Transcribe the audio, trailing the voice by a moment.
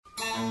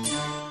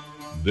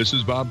This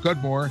is Bob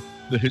Cudmore.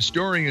 The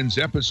Historians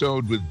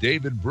episode with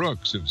David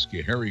Brooks of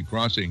Schoharie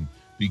Crossing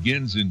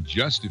begins in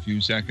just a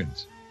few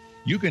seconds.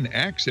 You can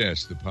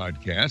access the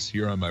podcast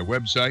here on my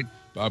website,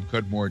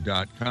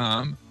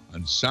 bobcudmore.com,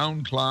 on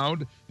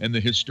SoundCloud, and The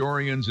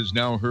Historians is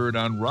now heard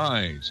on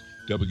Rise,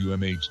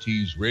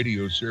 WMHT's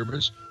radio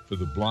service for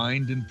the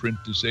blind and print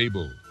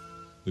disabled.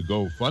 The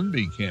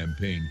GoFundMe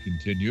campaign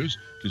continues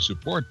to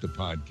support the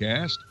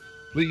podcast.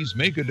 Please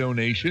make a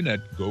donation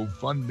at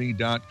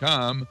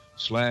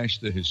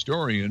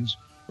gofundme.com/thehistorians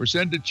or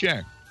send a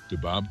check to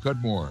Bob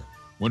Cudmore,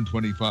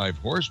 125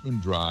 Horseman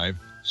Drive,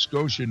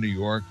 Scotia, New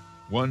York,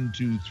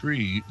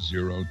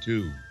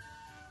 12302.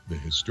 The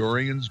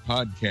Historians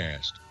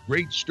Podcast,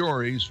 great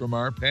stories from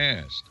our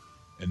past.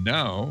 And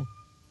now,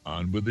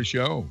 on with the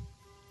show.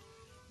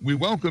 We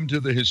welcome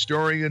to the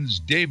Historians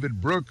David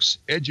Brooks,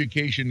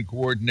 Education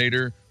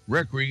Coordinator,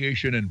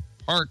 Recreation and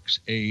Parks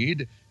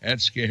Aide at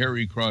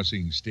Schoharie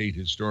Crossing State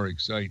Historic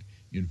Site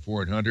in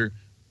Fort Hunter.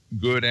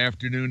 Good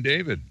afternoon,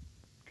 David.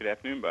 Good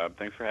afternoon, Bob.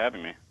 Thanks for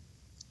having me.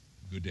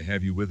 Good to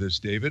have you with us,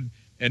 David.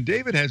 And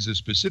David has a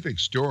specific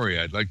story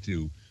I'd like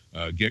to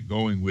get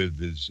going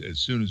with as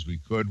soon as we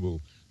could.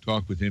 We'll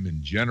talk with him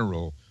in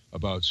general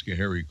about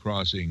Schoharie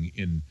Crossing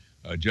in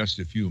just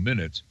a few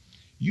minutes.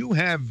 You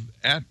have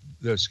at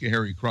the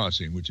Schoharie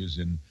Crossing, which is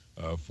in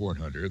Fort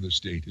Hunter, the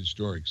State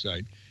Historic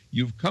Site,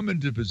 you've come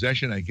into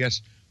possession, I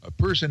guess, a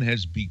person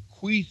has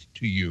bequeathed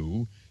to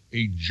you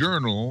a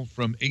journal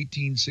from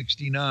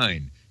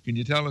 1869. Can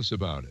you tell us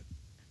about it?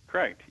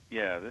 Correct.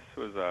 Yeah, this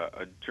was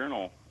a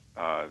journal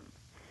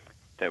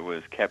that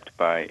was kept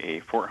by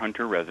a Fort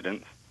Hunter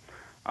resident.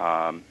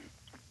 The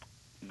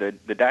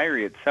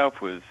diary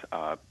itself was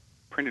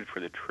printed for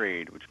the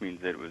trade, which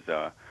means that it was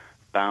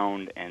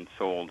bound and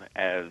sold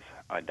as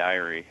a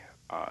diary.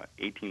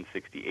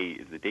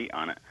 1868 is the date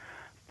on it.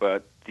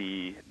 But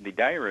the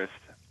diarist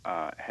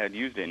had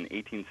used it in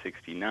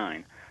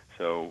 1869.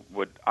 So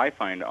what I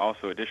find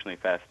also additionally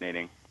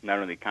fascinating, not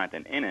only the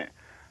content in it,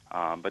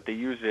 but they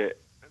used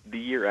it the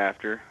year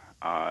after,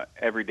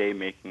 every day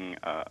making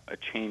a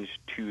change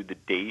to the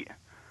date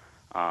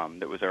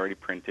that was already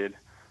printed.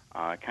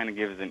 Kind of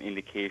gives an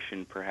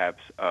indication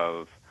perhaps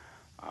of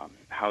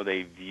how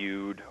they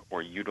viewed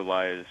or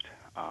utilized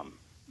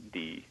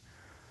the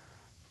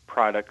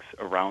products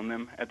around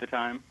them at the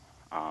time.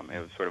 It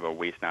was sort of a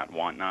waste not,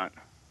 want not,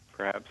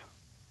 perhaps.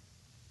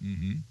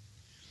 Mm-hmm.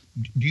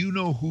 Do you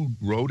know who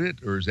wrote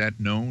it, or is that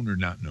known or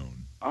not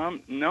known?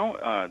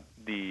 No.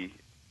 The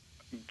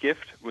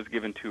gift was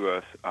given to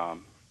us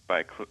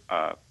by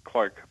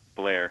Clark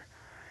Blair,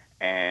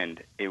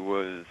 and it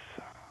was,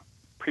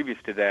 previous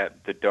to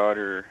that, the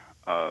daughter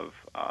of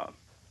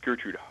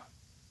Gertrude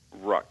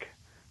Ruck,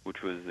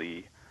 which was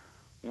the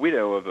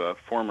widow of a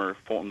former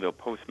Fultonville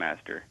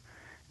postmaster.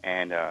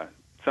 And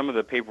some of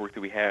the paperwork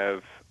that we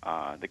have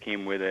that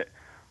came with it,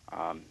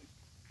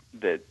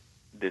 that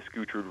this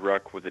Gertrude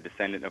Ruck was a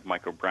descendant of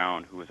Michael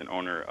Brown, who was an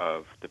owner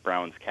of the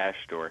Brown's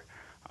Cash Store,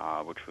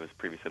 which was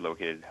previously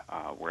located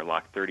where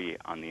Lock 30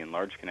 on the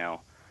enlarged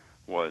canal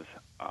was,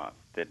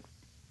 that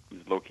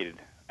was located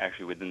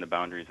actually within the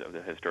boundaries of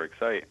the historic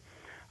site.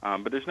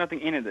 But there's nothing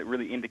in it that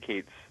really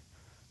indicates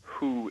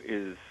who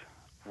is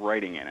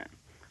writing in it.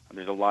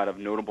 There's a lot of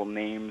notable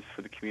names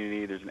for the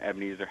community. There's an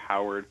Ebenezer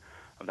Howard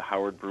of the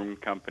Howard Broom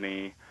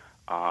Company,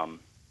 a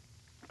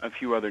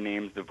few other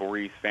names, the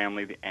Voorhees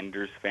family, the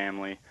Enders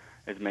family,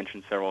 as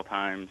mentioned several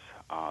times,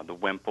 the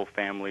Wemple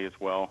family as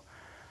well.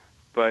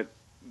 But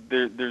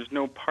there's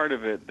no part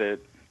of it that,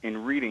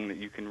 in reading, that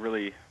you can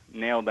really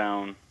nail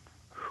down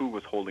who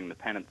was holding the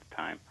pen at the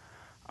time.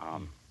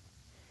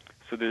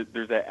 So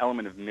there's that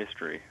element of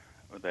mystery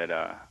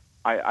that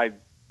I,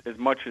 as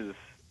much as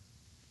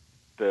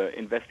the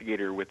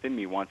investigator within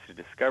me wants to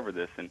discover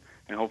this, and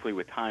hopefully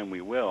with time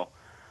we will,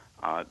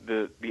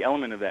 the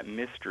element of that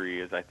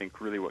mystery is, I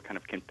think, really what kind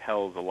of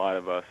compels a lot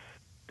of us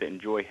that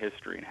enjoy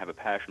history and have a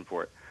passion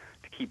for it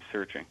to keep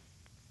searching.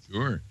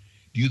 Sure.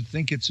 Do you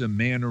think it's a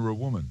man or a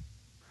woman?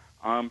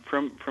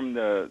 From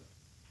the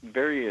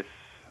various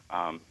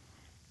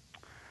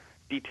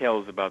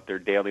details about their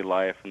daily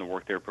life and the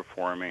work they're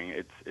performing,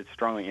 it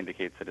strongly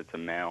indicates that it's a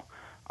male,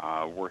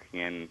 working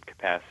in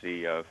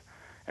capacity of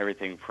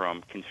everything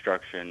from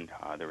construction.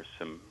 There was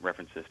some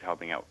references to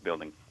helping out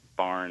building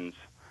barns,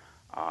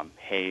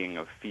 haying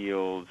of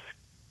fields,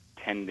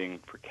 tending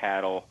for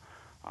cattle,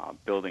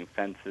 building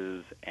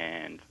fences,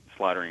 and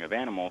slaughtering of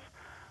animals.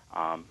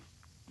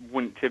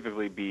 Wouldn't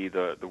typically be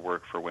the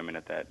work for women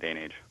at that day and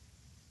age.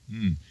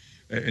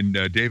 And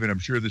David, I'm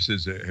sure this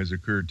has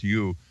occurred to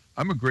you.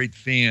 I'm a great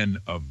fan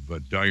of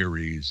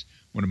diaries.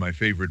 One of my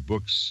favorite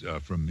books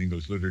from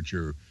English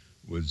literature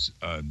was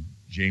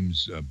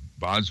James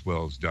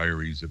Boswell's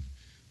diaries of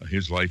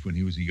his life when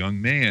he was a young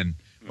man.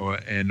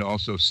 And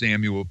also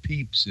Samuel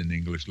Pepys in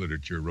English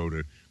literature wrote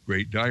a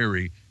great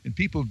diary. And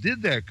people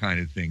did that kind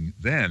of thing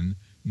then.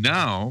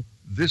 Now,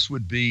 this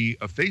would be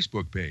a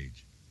Facebook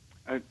page.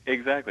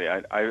 Exactly.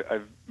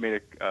 I've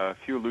made a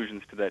few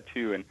allusions to that,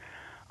 too. And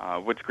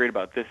what's great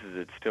about this is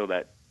it's still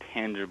that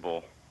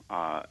tangible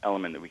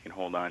element that we can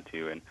hold on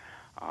to. And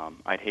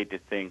I'd hate to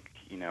think,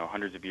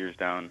 hundreds of years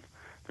down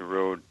the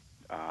road,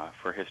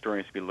 for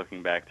historians to be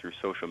looking back through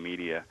social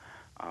media.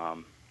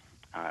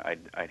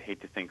 I'd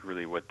hate to think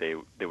really what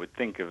they would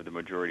think of the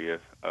majority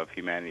of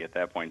humanity at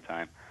that point in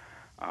time.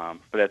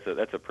 But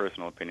that's a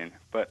personal opinion.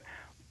 But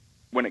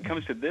when it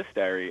comes to this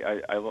diary,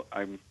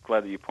 I'm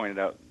glad that you pointed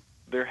out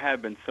there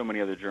have been so many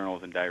other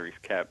journals and diaries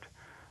kept,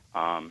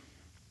 and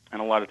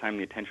a lot of time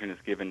the attention is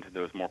given to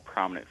those more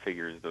prominent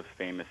figures, those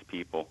famous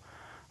people.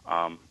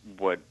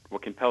 What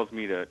compels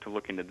me to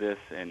look into this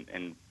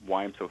and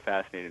why I'm so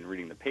fascinated in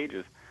reading the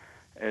pages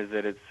is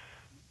that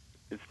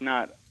it's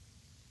not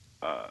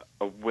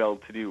a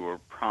well-to-do or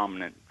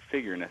prominent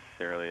figure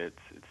necessarily.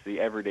 It's the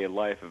everyday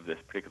life of this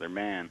particular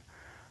man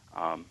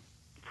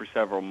for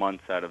several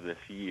months out of this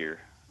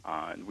year.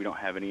 And we don't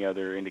have any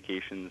other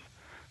indications,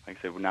 like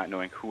I said, we're not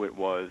knowing who it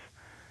was,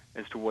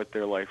 as to what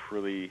their life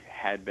really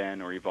had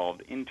been or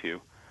evolved into.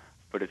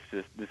 But it's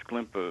just this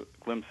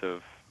glimpse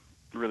of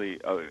really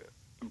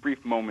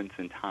brief moments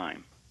in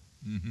time.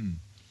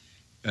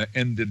 Mm-hmm.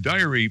 And the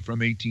diary from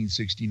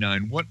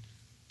 1869, what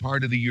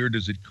part of the year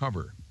does it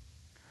cover?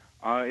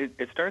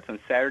 It starts on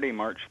Saturday,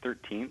 March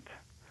 13th,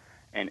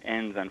 and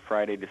ends on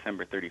Friday,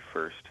 December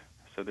 31st.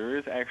 So there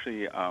is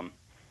actually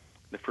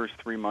the first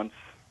 3 months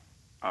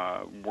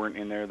weren't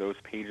in there. Those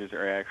pages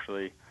are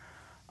actually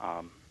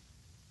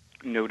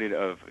noted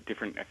of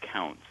different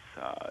accounts.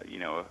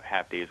 A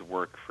half day's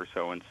work for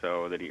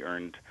so-and-so, that he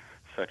earned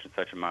such and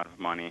such amount of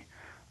money.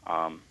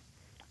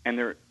 And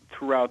there,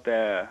 throughout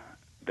that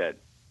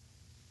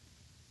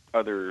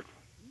other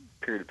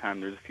period of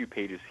time, there's a few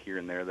pages here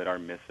and there that are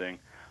missing.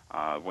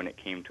 When it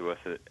came to us,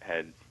 it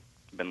had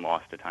been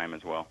lost to time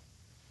as well.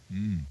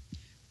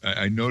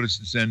 I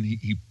noticed then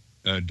he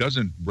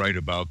doesn't write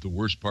about the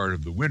worst part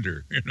of the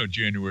winter,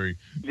 January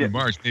through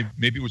March.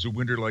 Maybe it was a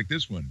winter like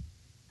this one.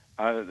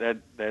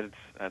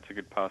 That's a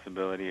good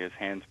possibility. His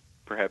hands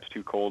perhaps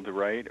too cold to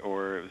write,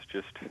 or it was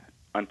just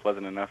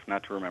unpleasant enough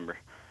not to remember.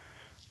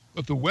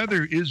 But the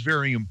weather is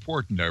very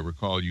important. I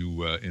recall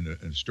you in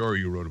a story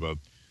you wrote about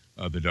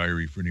the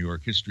diary for New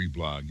York History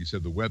Blog. You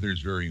said the weather is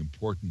very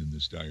important in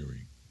this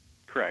diary.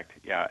 Correct.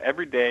 Yeah.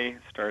 Every day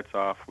starts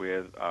off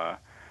with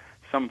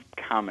some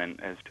comment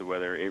as to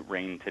whether it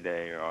rained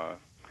today.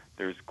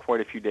 There's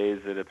quite a few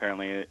days that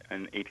apparently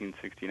in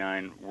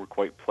 1869 were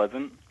quite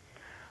pleasant.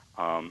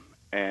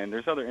 And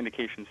there's other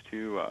indications,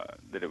 too,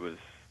 that it was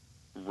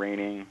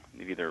raining.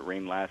 Either it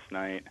rained last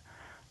night.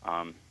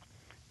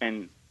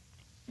 And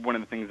one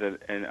of the things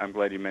and I'm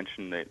glad you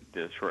mentioned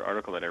the short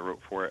article that I wrote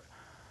for it,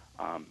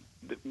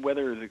 the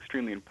weather is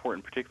extremely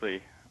important,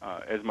 particularly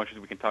as much as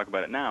we can talk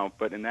about it now,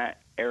 but in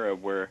that era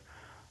where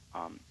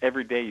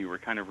every day you were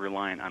kind of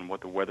reliant on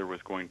what the weather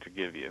was going to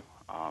give you,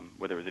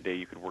 whether it was a day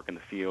you could work in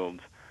the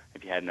fields,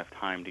 if you had enough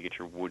time to get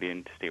your wood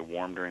in to stay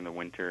warm during the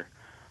winter.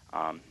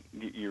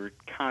 You're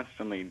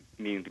constantly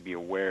needing to be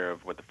aware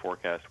of what the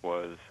forecast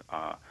was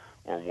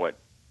or what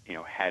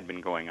had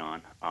been going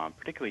on.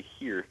 Particularly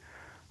here,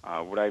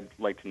 what I'd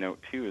like to note,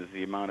 too, is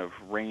the amount of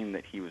rain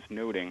that he was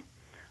noting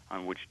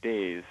on which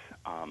days,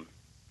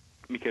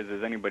 because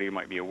as anybody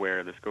might be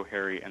aware, the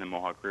Schoharie and the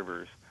Mohawk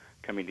Rivers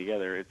coming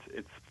together,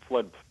 it's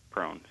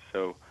flood-prone.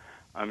 So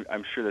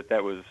I'm sure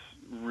that was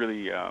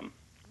really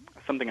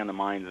something on the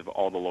minds of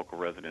all the local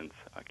residents,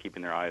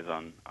 keeping their eyes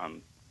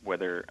on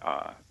weather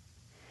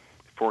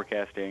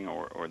forecasting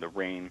or the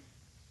rain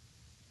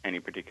any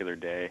particular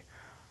day.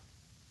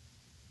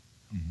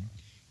 Mm-hmm.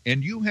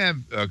 And you have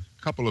a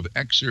couple of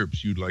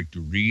excerpts you'd like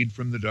to read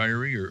from the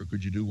diary, or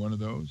could you do one of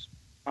those?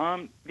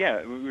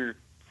 Yeah, we were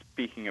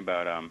speaking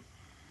about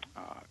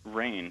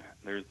rain.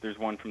 There's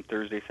one from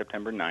Thursday,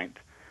 September 9th.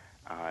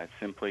 It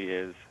simply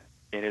is,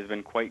 "It has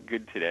been quite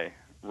good today.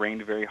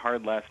 Rained very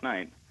hard last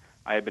night.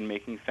 I have been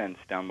making fence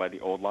down by the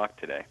old lock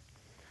today."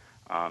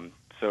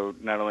 So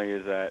not only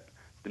is that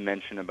the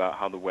mention about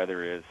how the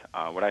weather is,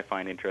 what I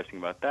find interesting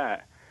about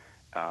that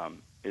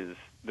is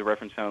the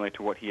reference not only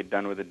to what he had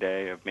done with the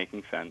day of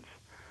making fence,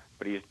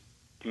 but he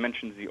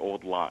mentions the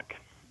old lock.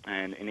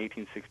 And in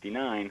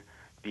 1869,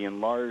 the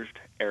enlarged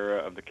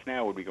area of the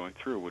canal would be going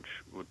through, which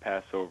would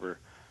pass over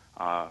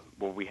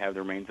what we have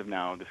the remains of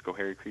now, the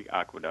Schoharie Creek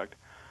Aqueduct.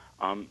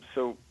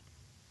 So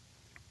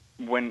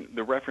when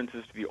the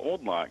references to the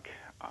old lock,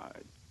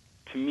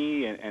 to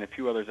me and a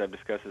few others I've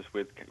discussed this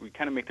with, we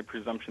kind of make the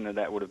presumption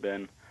that would have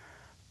been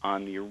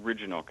on the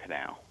original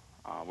canal,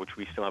 which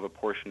we still have a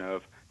portion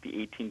of, the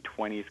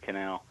 1820s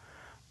canal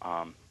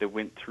that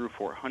went through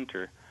Fort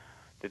Hunter,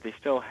 that they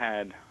still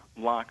had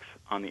locks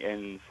on the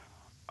ends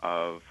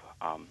of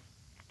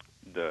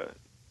the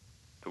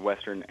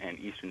western and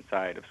eastern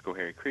side of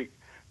Schoharie Creek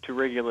to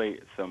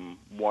regulate some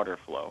water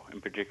flow,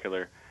 in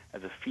particular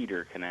as a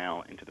feeder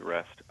canal into the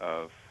rest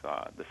of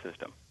the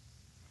system.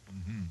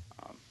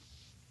 Mm-hmm.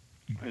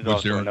 There's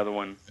also another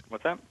one.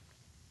 What's that?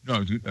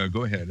 No,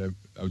 go ahead.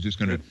 I was just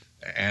going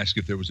to ask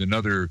if there was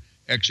another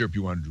excerpt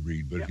you wanted to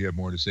read, but if you have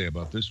more to say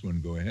about this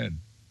one, go ahead.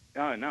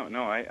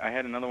 No. I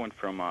had another one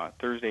from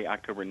Thursday,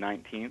 October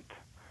 19th,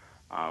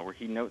 where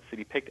he notes that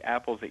he picked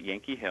apples at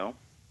Yankee Hill.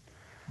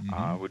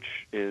 Mm-hmm. which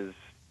is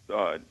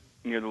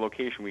near the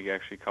location we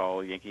actually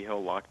call Yankee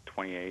Hill Lock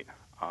 28.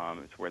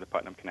 It's where the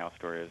Putnam Canal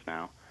store is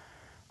now.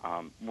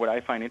 What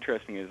I find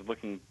interesting is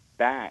looking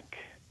back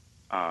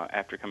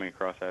after coming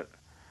across that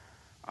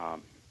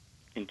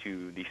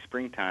into the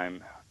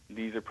springtime.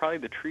 These are probably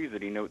the trees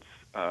that he notes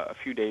a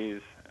few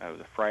days. It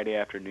was a Friday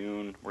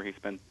afternoon where he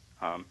spent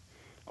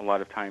a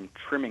lot of time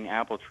trimming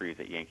apple trees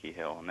at Yankee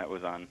Hill, and that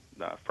was on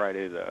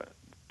Friday the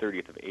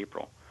 30th of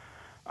April.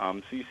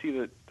 So you see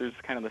that there's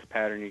kind of this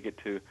pattern. You get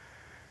to,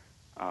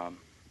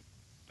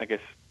 I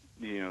guess,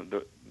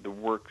 the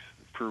work's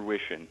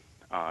fruition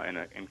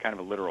in kind of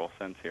a literal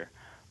sense here.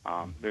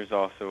 There's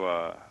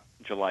also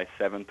July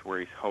 7th where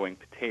he's hoeing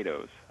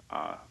potatoes.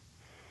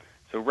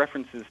 So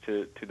references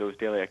to those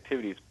daily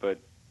activities, but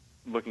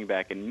looking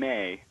back in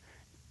May,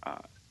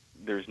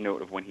 there's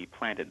note of when he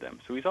planted them.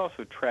 So he's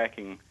also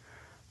tracking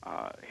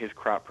his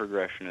crop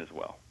progression as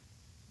well.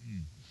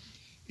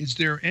 Is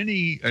there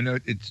any? I know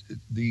it's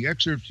the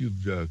excerpts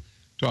you've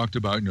talked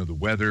about. The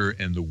weather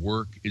and the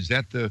work. Is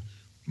that the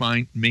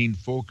main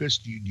focus?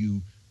 Do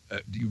you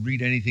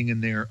read anything in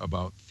there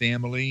about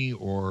family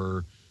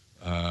or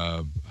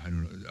I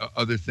don't know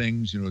other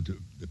things? To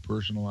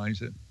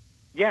personalize it.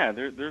 Yeah,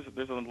 there's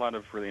a lot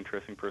of really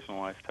interesting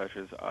personalized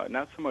touches.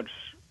 Not so much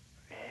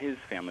his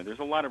family. There's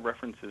a lot of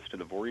references to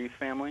the Voorhees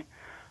family.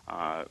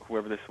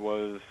 Whoever this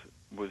was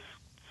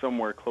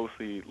somewhere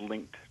closely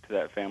linked to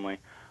that family,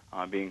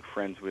 being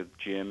friends with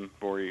Jim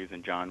Voorhees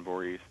and John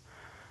Voorhees.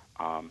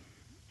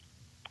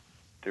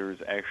 There's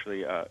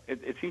actually,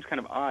 it seems kind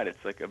of odd.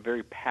 It's like a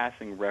very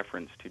passing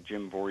reference to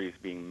Jim Voorhees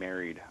being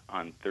married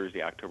on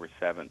Thursday, October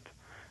 7th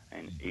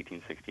in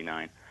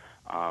 1869.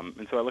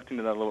 And so I looked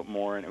into that a little bit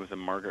more, and it was a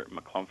Margaret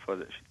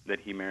McClumpha that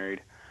he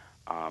married.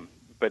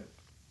 But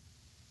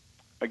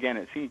again,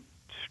 it seemed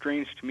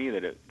strange to me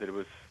that it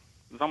was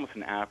almost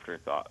an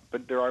afterthought.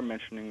 But there are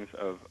mentionings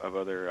of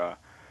other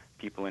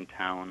people in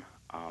town,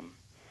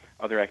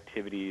 other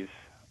activities.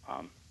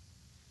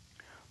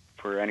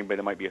 For anybody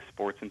that might be a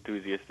sports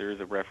enthusiast, there is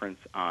a reference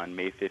on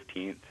May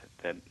 15th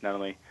that not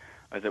only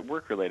is it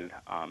work-related.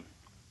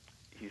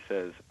 He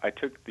says, "I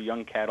took the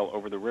young cattle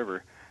over the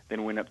river,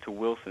 then went up to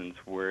Wilson's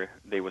where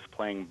they was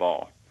playing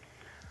ball."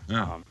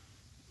 Yeah.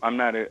 I'm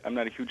not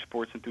a huge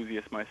sports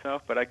enthusiast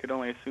myself, but I could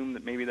only assume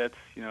that maybe that's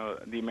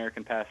the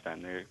American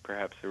pastime.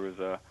 Perhaps there was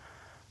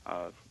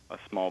a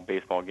small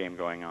baseball game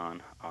going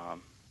on,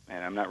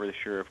 and I'm not really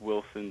sure if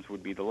Wilson's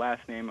would be the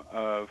last name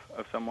of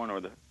someone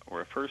or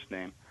a first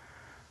name.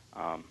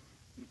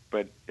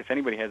 But if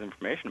anybody has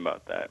information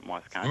about that and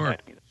wants to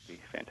contact me, that'd be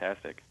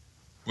fantastic.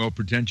 Well,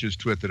 pretentious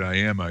twit that I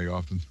am, I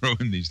often throw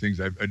in these things.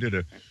 I did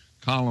a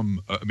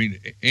column.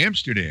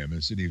 Amsterdam,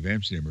 the city of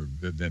Amsterdam,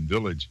 or then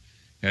village,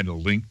 had a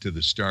link to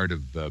the start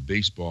of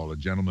baseball. A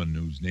gentleman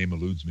whose name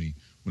eludes me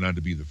went on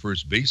to be the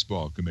first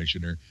baseball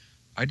commissioner.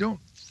 I don't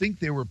think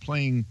they were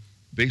playing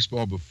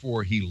baseball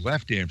before he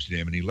left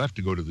Amsterdam, and he left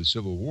to go to the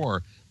Civil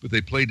War, but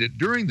they played it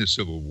during the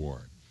Civil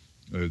War.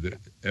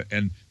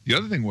 And the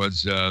other thing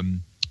was,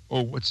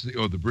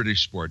 the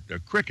British sport,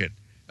 cricket.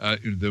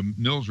 The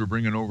Mills were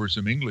bringing over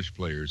some English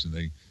players,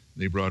 and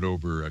they brought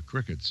over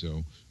cricket.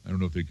 So I don't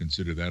know if they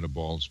consider that a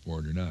ball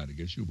sport or not. I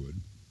guess you would.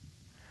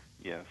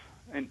 Yes,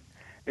 and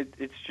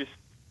it's just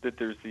that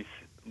there's these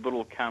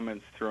little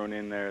comments thrown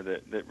in there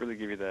that really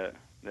give you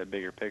that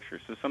bigger picture.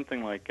 So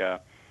something like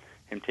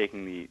him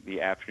taking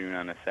the afternoon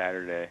on a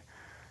Saturday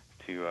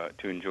to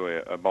enjoy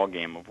a ball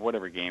game of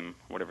whatever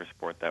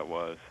sport that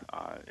was.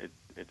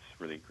 It's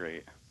really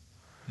great.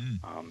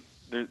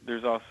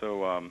 There's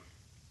also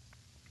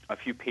a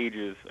few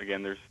pages.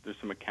 Again, there's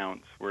some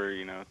accounts where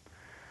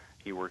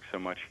he worked so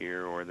much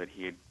here, or that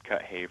he had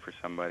cut hay for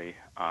somebody.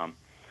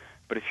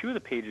 But a few of the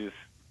pages,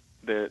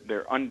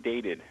 they're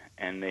undated,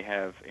 and they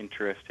have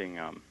interesting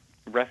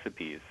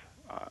recipes.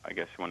 I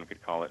guess one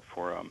could call it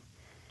for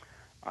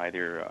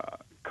either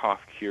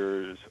cough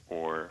cures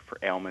or for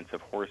ailments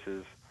of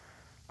horses.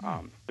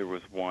 There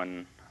was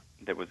one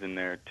that was in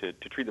there to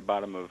treat the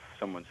bottom of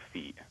someone's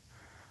feet,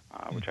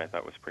 which I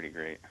thought was pretty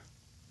great.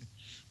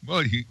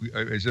 Well,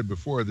 I said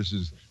before, this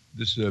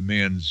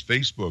man's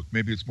Facebook.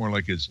 Maybe it's more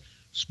like his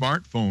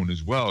smartphone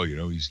as well.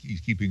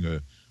 He's keeping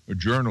a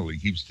journal. He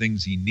keeps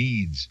things he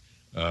needs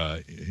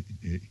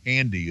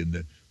handy,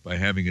 and by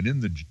having it in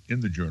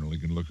the journal, he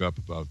can look up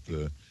about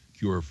the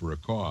cure for a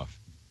cough.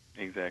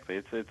 Exactly.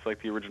 It's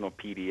like the original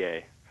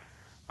PDA,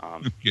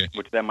 Okay.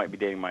 which that might be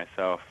dating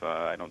myself.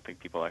 I don't think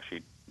people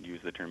actually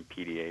use the term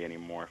PDA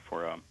anymore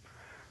for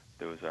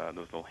those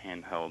little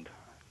handheld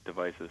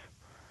devices.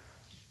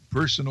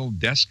 Personal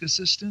desk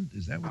assistant?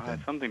 Is that what that?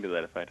 Something to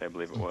that effect, I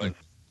believe it was.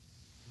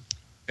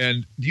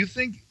 And do you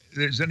think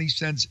there's any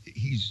sense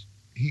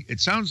it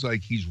sounds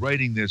like he's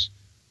writing this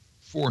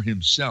for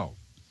himself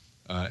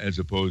as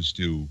opposed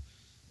to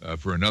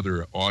for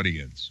another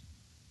audience?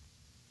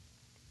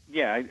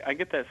 Yeah, I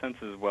get that sense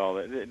as well.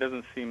 It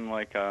doesn't seem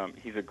like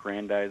he's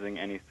aggrandizing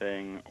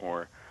anything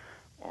or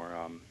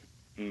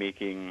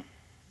making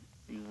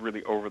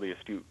really overly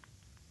astute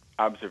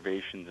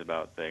observations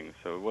about things.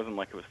 So it wasn't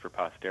like it was for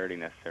posterity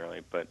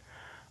necessarily, but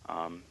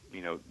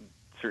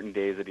certain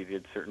days that he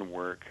did certain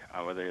work,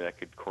 whether that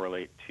could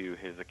correlate to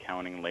his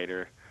accounting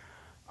later,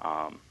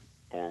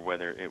 or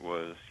whether it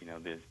was,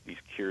 these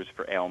cures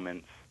for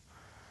ailments.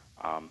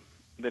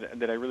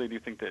 That I really do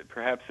think that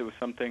perhaps it was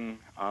something,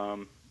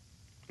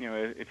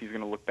 if he's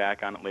going to look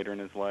back on it later in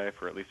his life,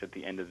 or at least at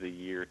the end of the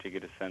year to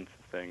get a sense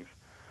of things,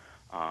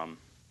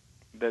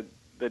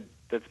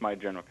 that's my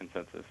general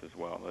consensus as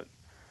well.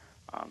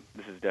 That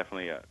this is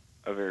definitely a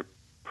very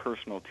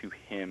personal to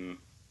him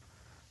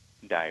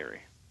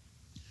diary.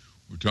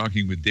 We're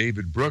talking with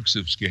David Brooks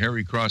of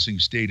Schoharie Crossing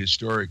State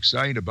Historic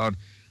Site about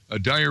a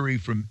diary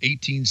from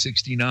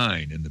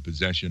 1869 in the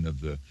possession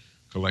of the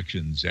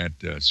collections at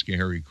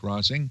Schoharie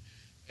Crossing.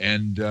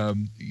 And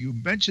you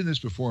mentioned this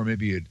before,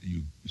 maybe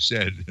you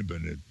said,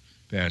 but it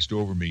passed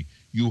over me.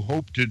 Do you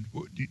hope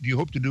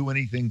to do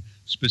anything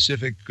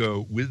specific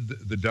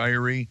with the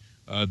diary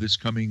this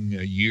coming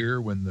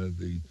year when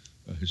the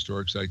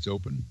historic site's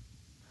open?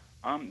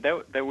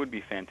 That would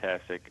be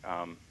fantastic.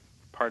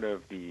 Part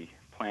of the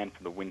plan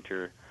for the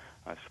winter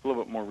is a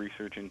little bit more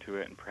research into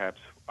it, and perhaps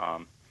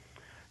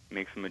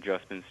make some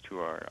adjustments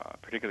to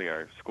particularly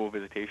our school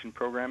visitation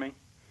programming.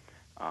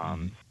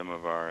 Some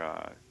of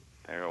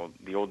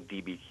the old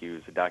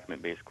DBQs, the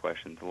document-based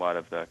questions. A lot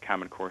of the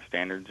Common Core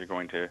standards are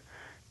going to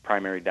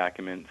primary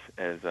documents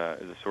as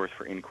a source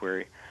for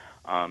inquiry.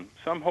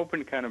 So I'm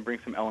hoping to kind of bring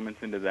some elements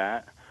into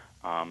that.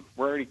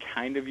 We're already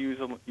kind of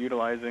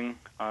utilizing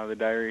the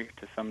diary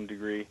to some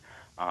degree.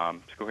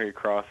 Schoharie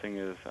Crossing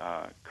is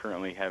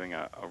currently having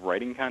a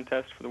writing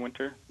contest for the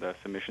winter. The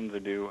submissions are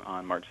due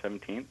on March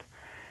 17th.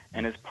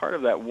 And as part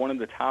of that, one of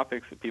the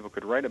topics that people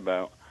could write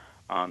about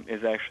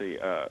is actually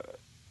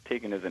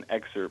taken as an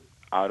excerpt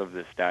out of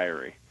this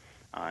diary.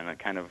 And it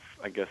kind of,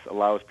 I guess,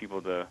 allows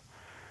people to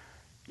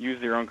use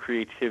their own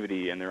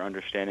creativity and their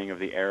understanding of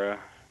the era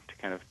to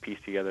kind of piece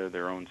together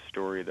their own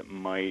story that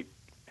might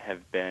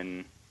have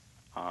been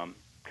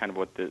kind of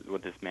what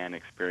this man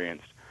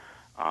experienced.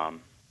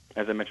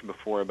 As I mentioned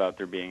before about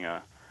there being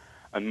a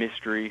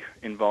mystery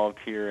involved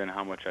here and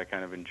how much I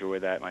kind of enjoy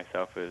that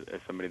myself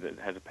as somebody that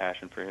has a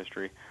passion for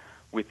history.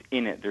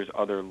 Within it, there's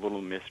other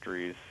little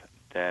mysteries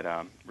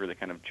that really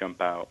kind of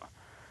jump out.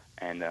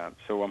 And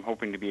so I'm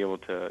hoping to be able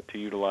to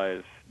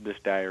utilize this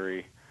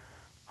diary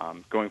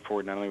going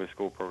forward, not only with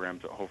school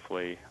programs, but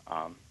hopefully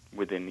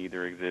within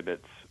either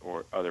exhibits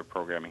or other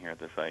programming here at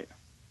the site.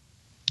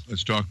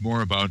 Let's talk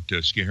more about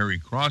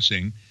Schoharie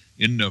Crossing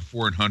in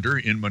Fort Hunter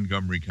in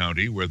Montgomery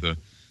County, where the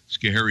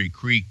Schoharie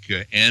Creek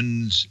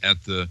ends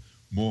at the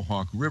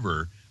Mohawk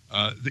River.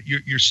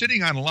 You're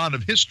sitting on a lot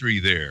of history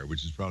there,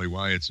 which is probably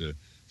why it's a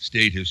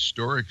state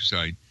historic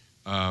site.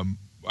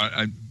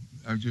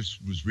 I just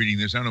was reading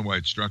this. I don't know why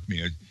it struck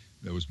me.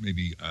 That was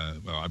maybe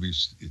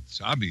obvious.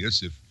 It's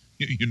obvious if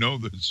you know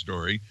the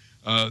story.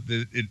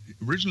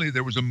 Originally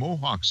there was a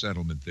Mohawk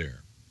settlement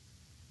there.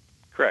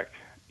 Correct.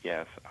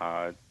 Yes.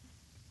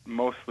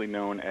 Mostly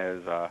known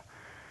as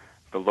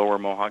the Lower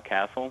Mohawk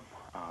Castle,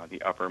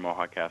 the Upper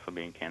Mohawk Castle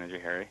being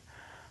Canajoharie.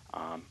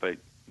 But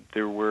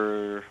there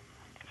were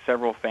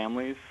several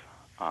families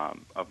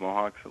of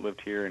Mohawks that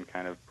lived here and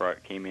kind of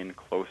came in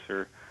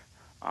closer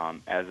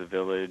as a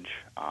village.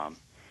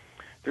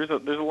 There's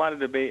a lot of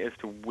debate as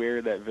to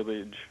where that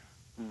village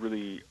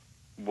really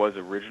was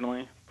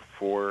originally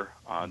before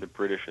the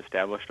British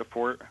established a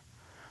fort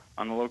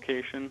on the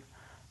location.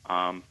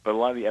 But a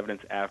lot of the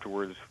evidence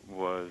afterwards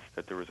was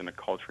that there was an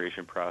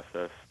acculturation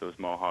process. Those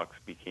Mohawks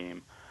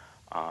became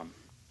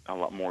a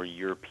lot more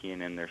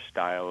European in their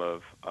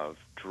style of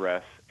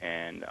dress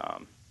and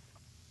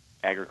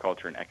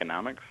agriculture and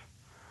economics.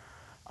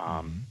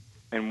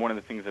 And one of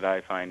the things that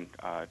I find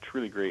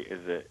truly great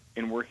is that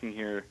in working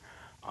here,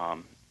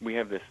 we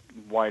have this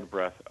wide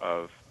breadth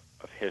of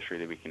history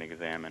that we can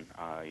examine.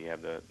 You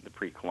have the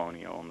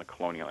pre-colonial and the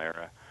colonial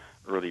era,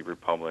 early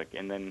republic,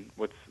 and then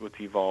what's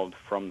evolved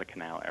from the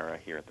canal era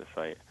here at the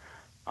site.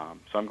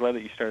 So I'm glad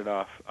that you started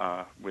off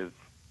with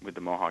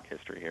the Mohawk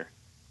history here.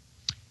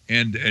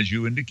 And as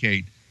you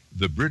indicate,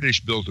 the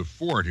British built a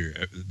fort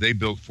here. They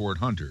built Fort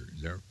Hunter.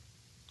 Is that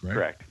correct?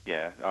 Correct.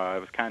 Yeah, it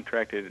was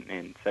contracted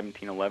in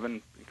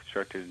 1711,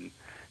 constructed in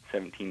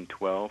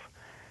 1712,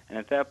 and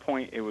at that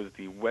point it was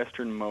the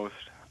westernmost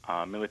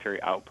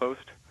military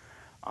outpost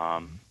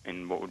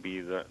in what would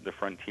be the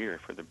frontier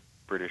for the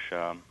British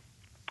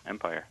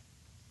Empire.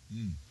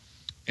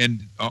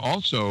 And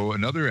also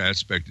another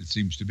aspect, it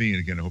seems to me, and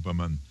again I hope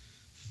I'm on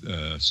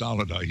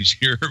solid ice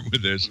here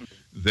with this,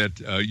 that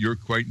you're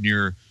quite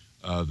near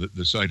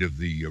the site of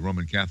the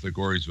Roman Catholic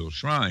Orreysville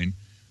Shrine,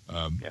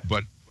 Yes.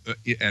 But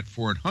at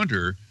Fort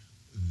Hunter,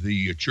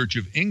 the Church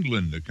of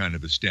England kind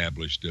of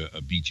established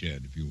a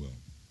beachhead, if you will.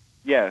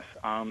 Yes,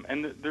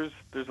 and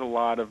there's a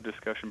lot of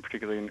discussion,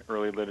 particularly in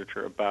early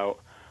literature, about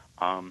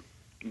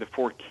the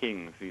four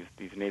kings,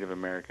 these Native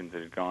Americans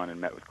that had gone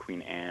and met with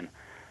Queen Anne,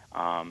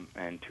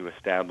 and to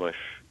establish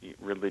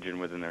religion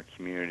within their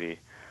community,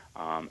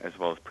 as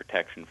well as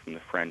protection from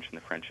the French and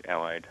the French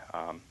allied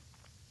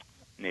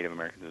Native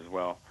Americans as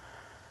well.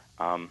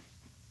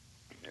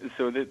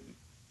 So that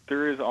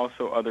there is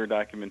also other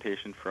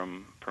documentation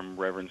from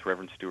Reverend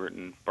Stewart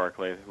and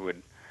Barclay, who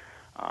had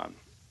um,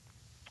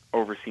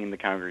 overseeing the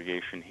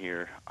congregation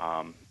here,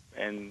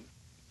 and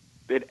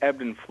it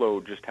ebbed and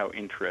flowed just how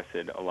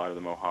interested a lot of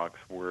the Mohawks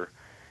were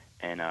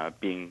in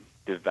being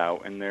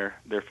devout in their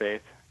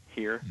faith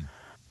here.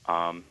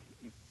 Um,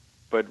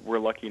 but we're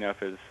lucky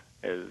enough as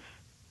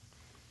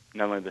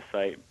not only the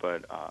site,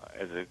 but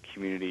as a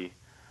community,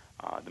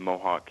 the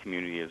Mohawk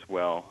community as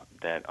well,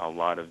 that a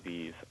lot of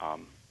these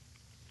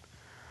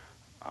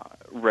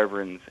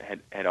reverends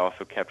had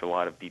also kept a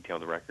lot of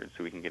detailed records,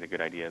 so we can get a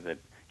good idea that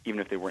even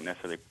if they weren't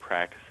necessarily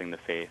practicing the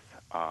faith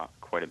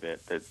quite a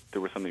bit, that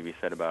there was something to be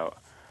said about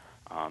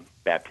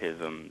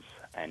baptisms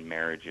and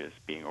marriages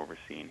being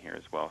overseen here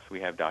as well. So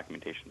we have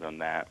documentations on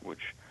that,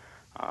 which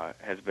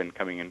has been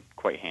coming in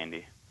quite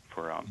handy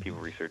for people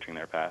researching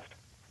their past.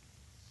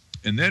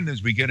 And then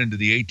as we get into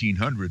the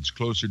 1800s,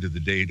 closer to the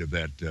date of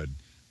that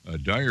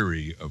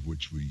diary of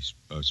which we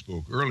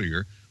spoke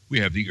earlier, we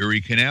have the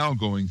Erie Canal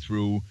going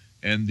through,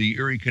 and the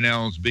Erie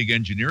Canal's big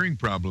engineering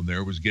problem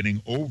there was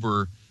getting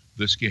over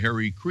the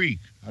Schoharie Creek.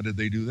 How did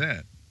they do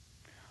that?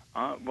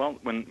 Well,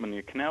 when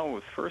the canal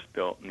was first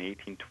built in the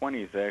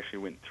 1820s, they actually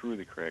went through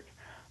the creek,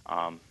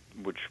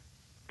 which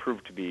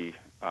proved to be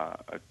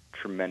a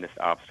tremendous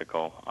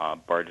obstacle.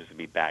 Barges would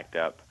be backed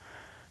up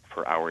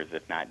for hours,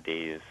 if not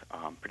days,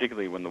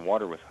 particularly when the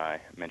water was high.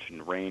 I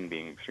mentioned rain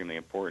being extremely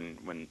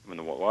important. When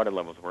the water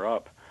levels were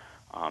up,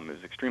 it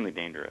was extremely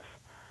dangerous.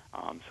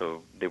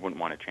 So they wouldn't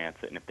want to chance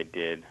it, and if they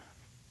did,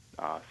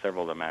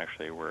 several of them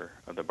actually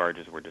the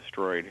barges were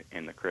destroyed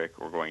in the creek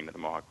or going into the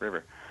Mohawk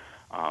River.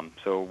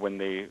 So when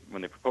they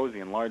proposed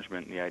the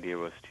enlargement, the idea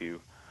was to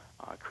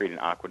create an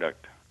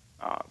aqueduct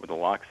with a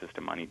lock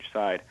system on each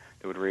side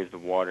that would raise the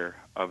water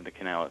of the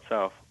canal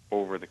itself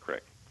over the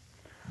creek.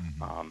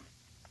 Mm-hmm.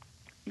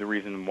 The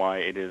reason why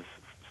it is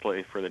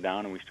slightly further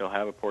down, and we still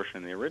have a portion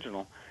in the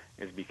original,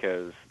 is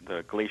because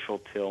the glacial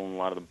till and a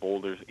lot of the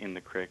boulders in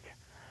the creek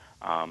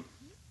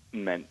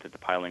meant that the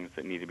pilings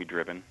that needed to be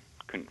driven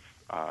couldn't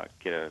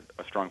get a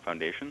strong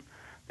foundation.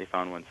 They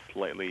found one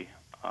slightly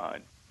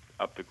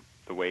up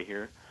the way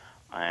here,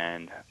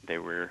 and they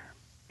were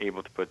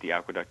able to put the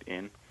aqueduct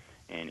in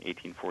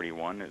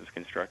 1841. It was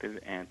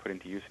constructed and put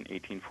into use in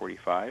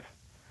 1845.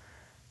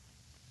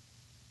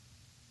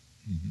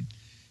 Mm-hmm.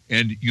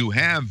 And you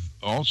have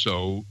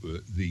also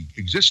the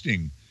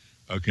existing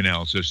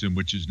canal system,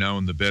 which is now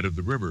in the bed of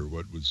the river,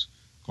 what was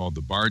called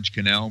the Barge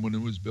Canal when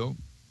it was built?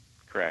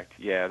 Correct.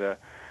 Yeah, the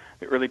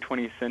early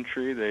 20th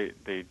century,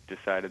 they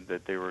decided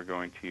that they were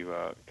going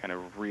to kind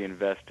of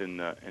reinvest in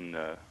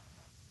the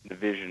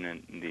vision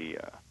and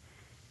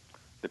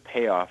the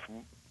payoff.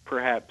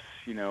 Perhaps,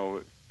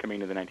 coming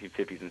to the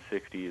 1950s and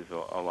 60s,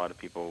 a lot of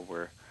people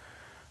were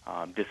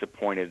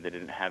disappointed they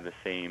didn't have the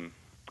same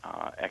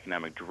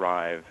economic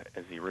drive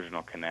as the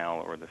original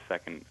canal or the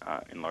second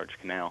enlarged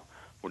canal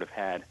would have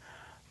had.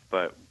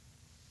 But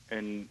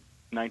in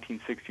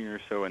 1916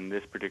 or so, in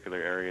this particular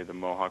area, the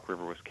Mohawk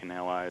River was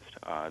canalized.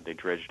 They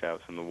dredged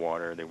out some of the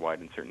water, they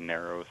widened certain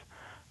narrows,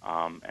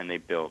 and they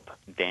built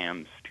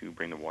dams to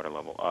bring the water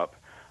level up.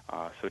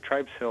 So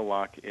Tribes Hill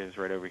Lock is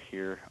right over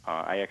here.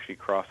 I actually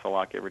cross the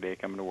lock every day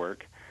coming to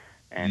work,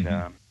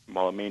 and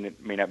while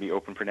it may not be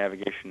open for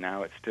navigation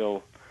now, it's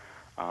still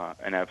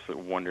an absolute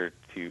wonder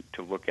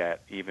to look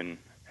at, even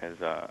as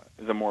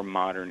a more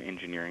modern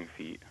engineering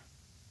feat.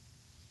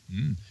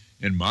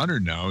 And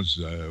modern now is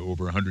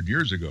over 100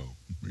 years ago,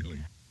 really.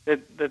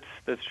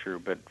 That's true,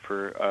 but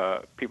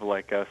for people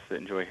like us that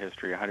enjoy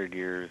history, 100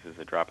 years is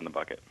a drop in the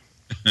bucket.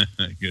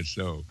 I guess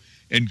so.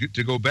 And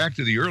to go back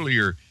to the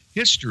earlier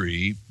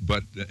history,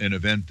 but an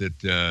event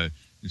that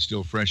is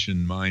still fresh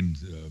in mind,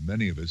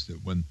 many of us,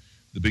 that when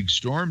the big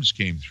storms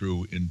came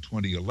through in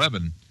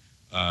 2011,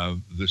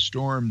 the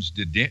storms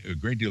did a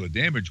great deal of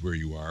damage where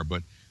you are,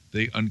 but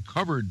they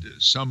uncovered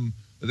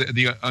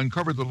they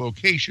uncovered the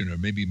location, or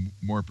maybe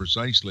more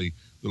precisely,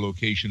 the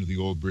location of the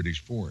old British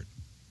fort.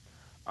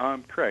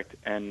 Correct,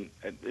 and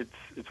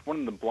it's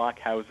one of the block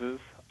houses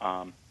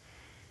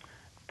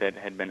that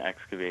had been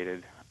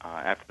excavated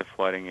after the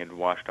flooding. It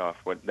washed off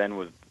what then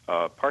was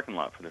a parking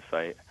lot for the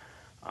site,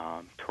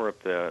 tore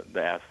up the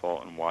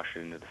asphalt and washed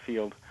it into the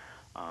field.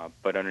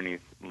 But underneath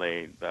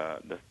lay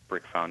the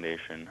brick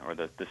foundation, or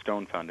the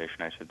stone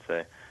foundation, I should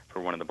say, for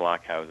one of the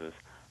block houses.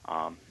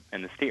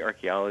 And the state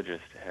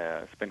archaeologist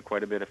has spent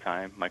quite a bit of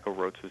time. Michael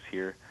Rhodes was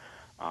here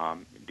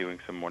doing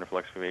some wonderful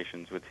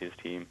excavations with his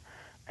team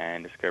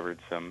and discovered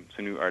some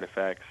new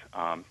artifacts,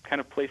 kind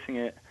of placing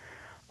it.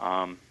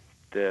 A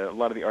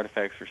lot of the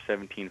artifacts are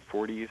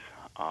 1740s.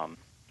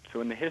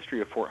 So in the history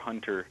of Fort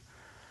Hunter,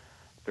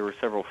 there were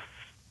several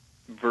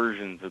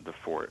versions of the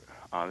fort.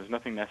 There's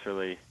nothing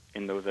necessarily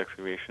in those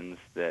excavations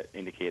that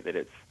indicate that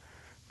it's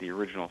the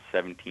original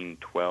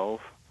 1712,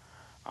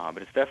 but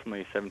it's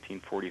definitely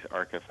 1740s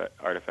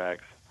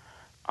artifacts.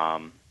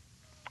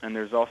 And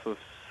there's also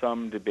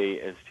some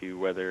debate as to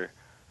whether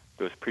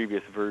those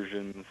previous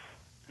versions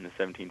in the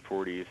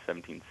 1740s,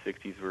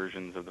 1760s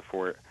versions of the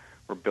fort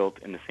were built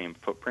in the same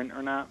footprint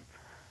or not.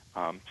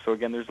 So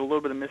again, there's a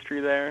little bit of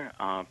mystery there.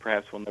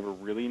 Perhaps we'll never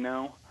really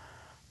know.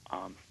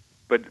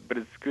 but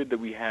it's good that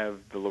we have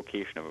the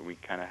location of it. We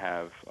kind of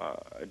have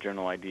a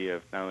general idea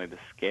of not only the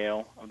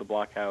scale of the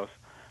blockhouse,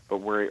 but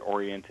where it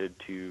oriented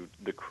to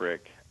the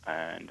creek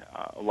and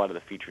a lot of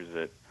the features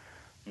that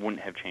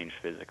wouldn't have changed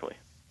physically.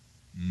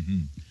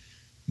 Mm-hmm.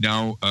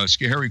 Now,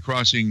 Schoharie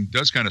Crossing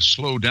does kind of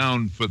slow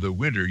down for the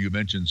winter. You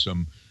mentioned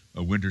some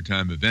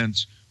wintertime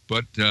events,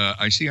 but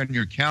I see on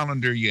your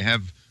calendar you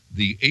have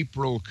the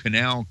April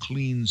Canal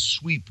Clean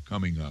Sweep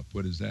coming up.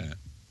 What is that?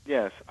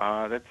 Yes,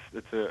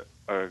 that's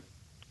a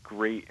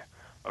great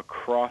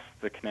across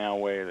the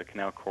canalway, the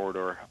canal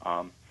corridor.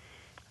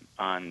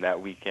 On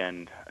that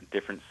weekend,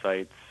 different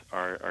sites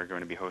are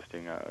going to be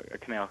hosting a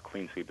canal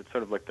clean sweep. It's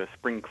sort of like the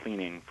spring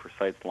cleaning for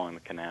sites along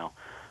the canal.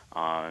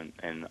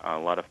 And a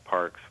lot of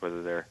parks,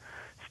 whether they're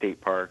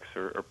state parks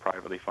or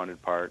privately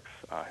funded parks,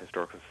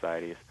 historical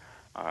societies,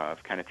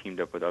 have kind of teamed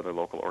up with other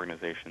local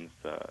organizations,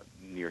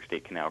 New York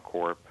State Canal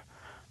Corp,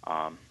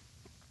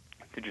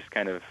 to just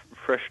kind of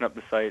freshen up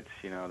the sites.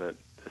 The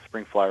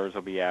spring flowers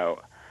will be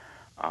out,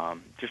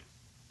 just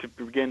to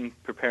begin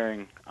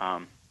preparing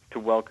to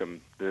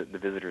welcome the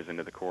visitors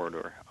into the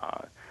corridor.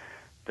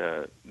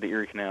 The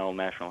Erie Canal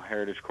National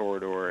Heritage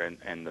Corridor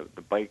and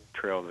the bike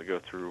trails that go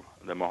through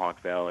the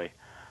Mohawk Valley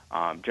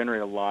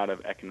generate a lot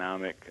of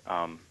economic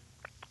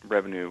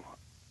revenue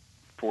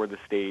for the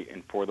state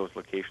and for those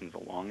locations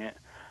along it.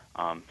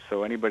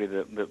 So anybody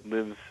that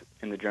lives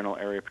in the general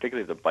area,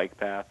 particularly the bike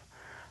path,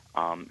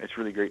 it's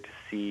really great to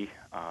see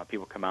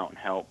people come out and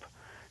help,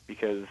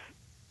 because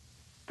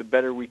the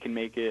better we can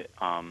make it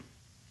and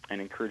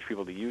encourage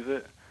people to use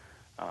it,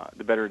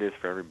 the better it is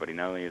for everybody,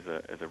 not only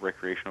as a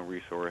recreational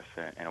resource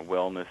and a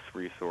wellness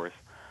resource,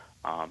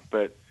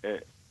 but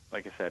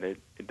like I said,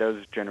 it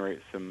does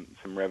generate some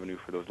revenue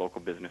for those local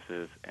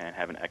businesses and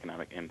have an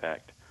economic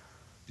impact.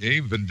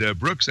 David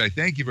Brooks, I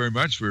thank you very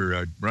much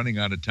for running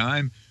out of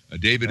time.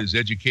 David is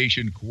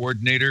Education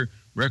Coordinator,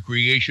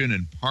 Recreation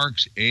and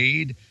Parks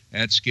Aide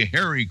at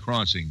Schoharie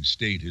Crossing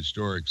State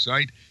Historic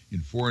Site in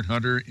Fort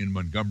Hunter in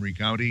Montgomery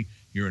County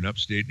here in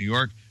upstate New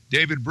York.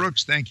 David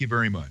Brooks, thank you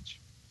very much.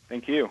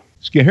 Thank you.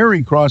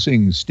 Schoharie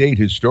Crossing State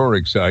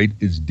Historic Site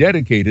is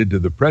dedicated to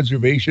the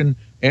preservation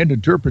and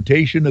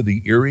interpretation of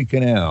the Erie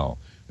Canal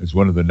as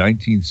one of the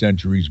 19th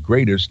century's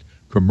greatest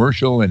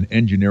commercial and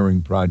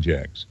engineering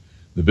projects.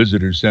 The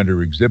Visitor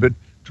Center exhibit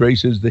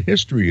traces the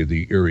history of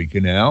the Erie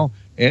Canal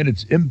and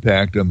its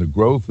impact on the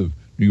growth of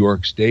New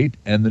York State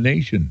and the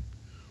nation.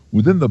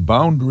 Within the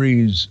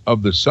boundaries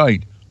of the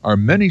site are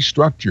many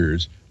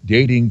structures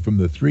dating from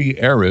the three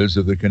eras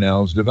of the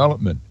canal's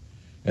development.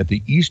 At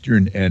the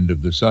eastern end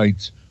of the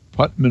site's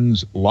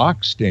Putman's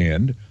Lock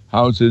Stand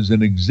houses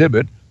an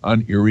exhibit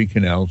on Erie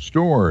Canal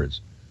stores.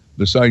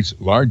 The site's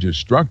largest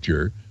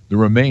structure, the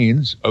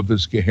remains of the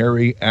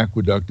Schoharie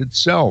Aqueduct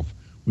itself,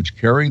 which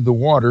carried the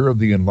water of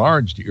the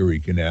enlarged Erie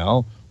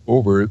Canal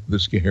over the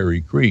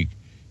Schoharie Creek.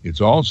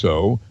 It's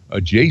also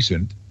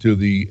adjacent to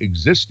the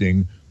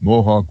existing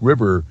Mohawk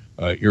River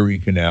Erie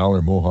Canal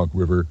or Mohawk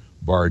River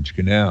Barge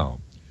Canal.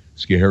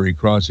 Schoharie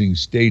Crossing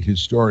State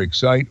Historic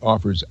Site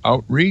offers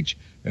outreach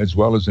as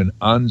well as an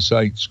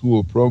on-site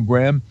school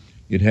program.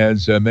 It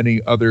has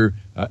many other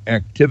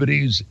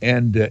activities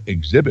and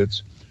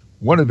exhibits.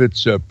 One of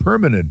its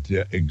permanent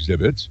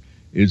exhibits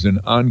is an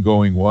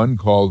ongoing one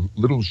called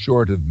Little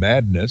Short of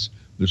Madness,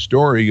 the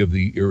story of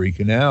the Erie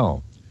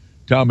Canal.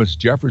 Thomas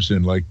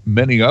Jefferson, like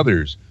many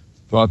others,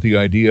 thought the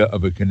idea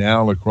of a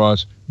canal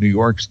across New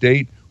York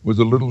State was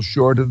a little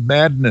short of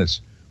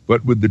madness,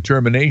 but with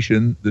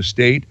determination, the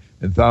state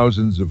and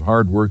thousands of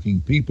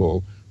hard-working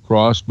people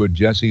crossed what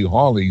Jesse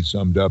Hawley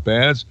summed up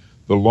as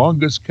the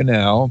longest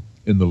canal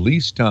in the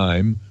least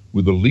time,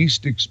 with the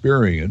least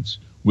experience,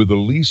 with the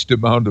least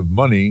amount of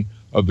money,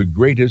 of the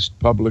greatest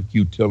public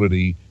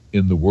utility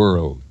in the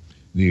world.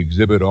 The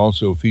exhibit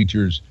also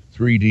features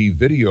 3D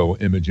video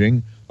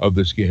imaging of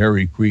the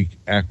Schoharie Creek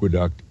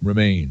Aqueduct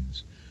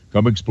remains.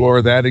 Come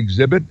explore that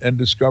exhibit and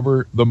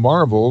discover the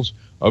marvels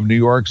of New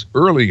York's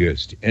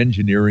earliest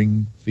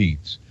engineering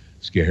feats.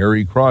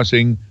 Schoharie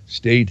Crossing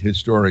State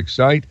Historic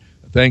Site.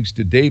 Thanks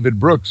to David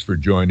Brooks for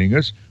joining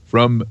us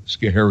from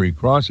Schoharie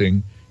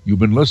Crossing. You've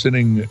been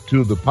listening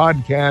to the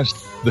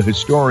podcast, The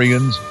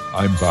Historians.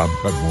 I'm Bob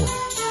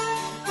Cudmore.